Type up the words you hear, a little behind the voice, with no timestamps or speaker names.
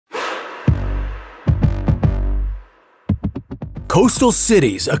Coastal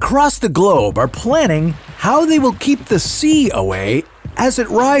cities across the globe are planning how they will keep the sea away as it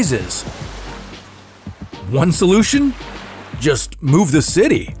rises. One solution? Just move the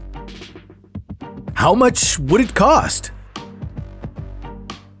city. How much would it cost?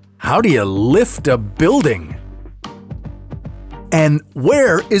 How do you lift a building? And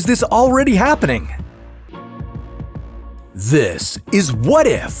where is this already happening? This is What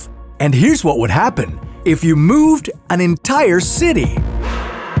If, and here's what would happen if you moved an entire city.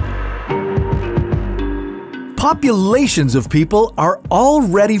 Populations of people are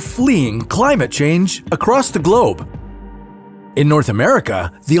already fleeing climate change across the globe. In North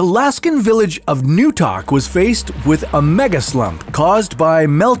America, the Alaskan village of Newtok was faced with a mega slump caused by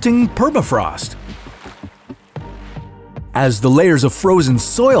melting permafrost. As the layers of frozen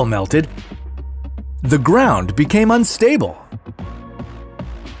soil melted, the ground became unstable.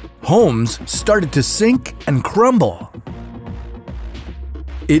 Homes started to sink and crumble.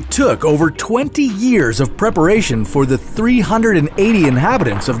 It took over 20 years of preparation for the 380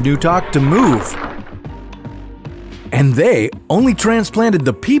 inhabitants of Newtok to move. And they only transplanted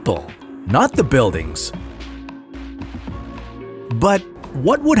the people, not the buildings. But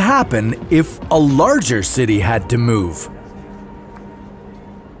what would happen if a larger city had to move?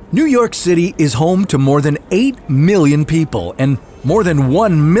 New York City is home to more than 8 million people and more than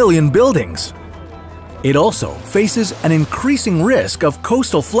 1 million buildings. It also faces an increasing risk of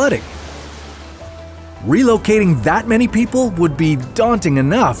coastal flooding. Relocating that many people would be daunting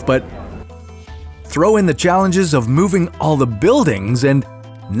enough, but throw in the challenges of moving all the buildings and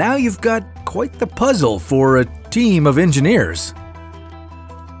now you've got quite the puzzle for a team of engineers.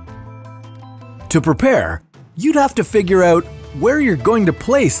 To prepare, you'd have to figure out where you're going to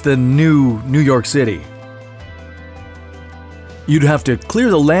place the new New York City. You'd have to clear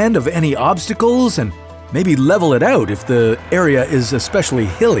the land of any obstacles and maybe level it out if the area is especially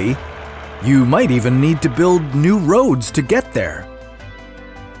hilly. You might even need to build new roads to get there.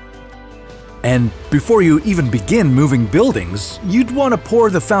 And before you even begin moving buildings, you'd want to pour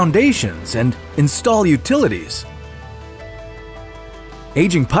the foundations and install utilities.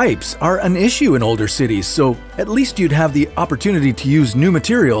 Aging pipes are an issue in older cities, so at least you'd have the opportunity to use new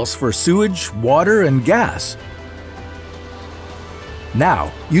materials for sewage, water, and gas.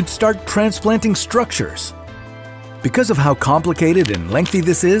 Now, you'd start transplanting structures. Because of how complicated and lengthy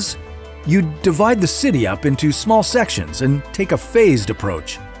this is, you'd divide the city up into small sections and take a phased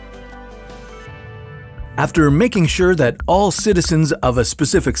approach. After making sure that all citizens of a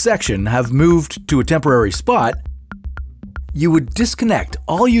specific section have moved to a temporary spot, you would disconnect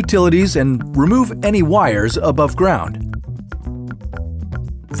all utilities and remove any wires above ground.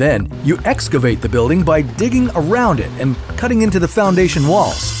 Then, you excavate the building by digging around it and cutting into the foundation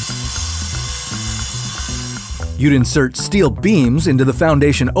walls. You'd insert steel beams into the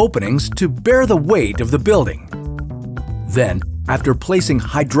foundation openings to bear the weight of the building. Then, after placing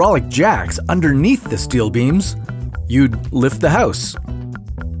hydraulic jacks underneath the steel beams, you'd lift the house.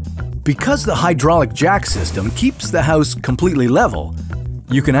 Because the hydraulic jack system keeps the house completely level,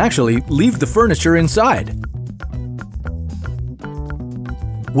 you can actually leave the furniture inside.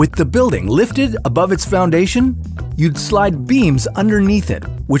 With the building lifted above its foundation, you'd slide beams underneath it,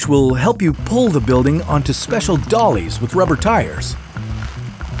 which will help you pull the building onto special dollies with rubber tires.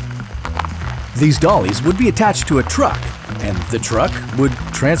 These dollies would be attached to a truck, and the truck would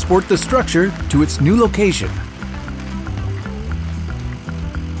transport the structure to its new location.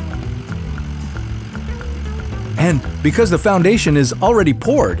 And because the foundation is already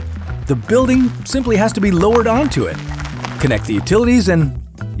poured, the building simply has to be lowered onto it. Connect the utilities and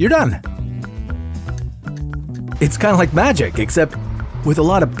you're done. It's kind of like magic, except with a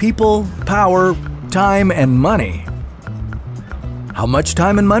lot of people, power, time, and money. How much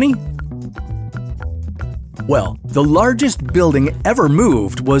time and money? Well, the largest building ever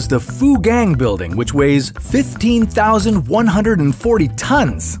moved was the Fu Gang building, which weighs 15,140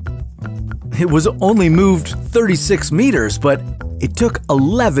 tons. It was only moved 36 meters, but it took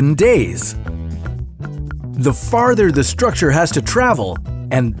 11 days. The farther the structure has to travel,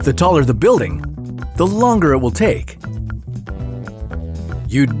 and the taller the building, the longer it will take.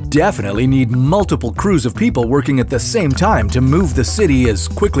 You definitely need multiple crews of people working at the same time to move the city as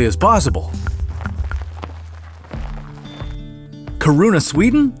quickly as possible. Kiruna,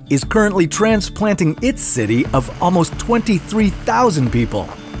 Sweden is currently transplanting its city of almost 23,000 people.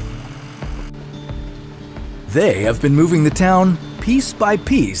 They have been moving the town piece by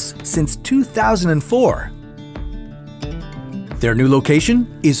piece since 2004. Their new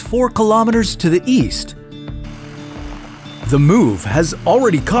location is 4 kilometers to the east. The move has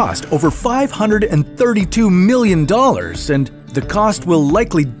already cost over $532 million, and the cost will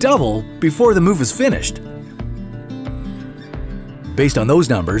likely double before the move is finished. Based on those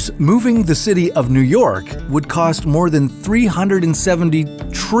numbers, moving the city of New York would cost more than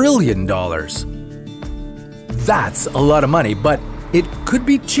 $370 trillion. That's a lot of money, but it could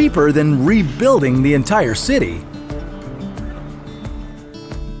be cheaper than rebuilding the entire city.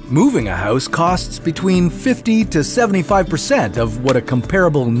 Moving a house costs between 50 to 75% of what a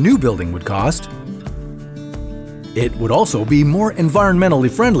comparable new building would cost. It would also be more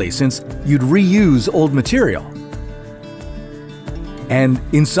environmentally friendly since you'd reuse old material. And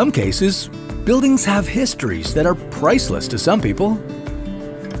in some cases, buildings have histories that are priceless to some people.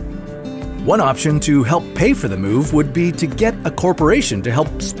 One option to help pay for the move would be to get a corporation to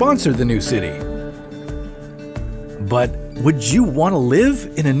help sponsor the new city. But would you want to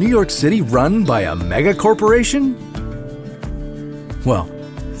live in a New York City run by a mega corporation? Well,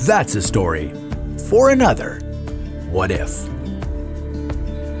 that's a story for another What If.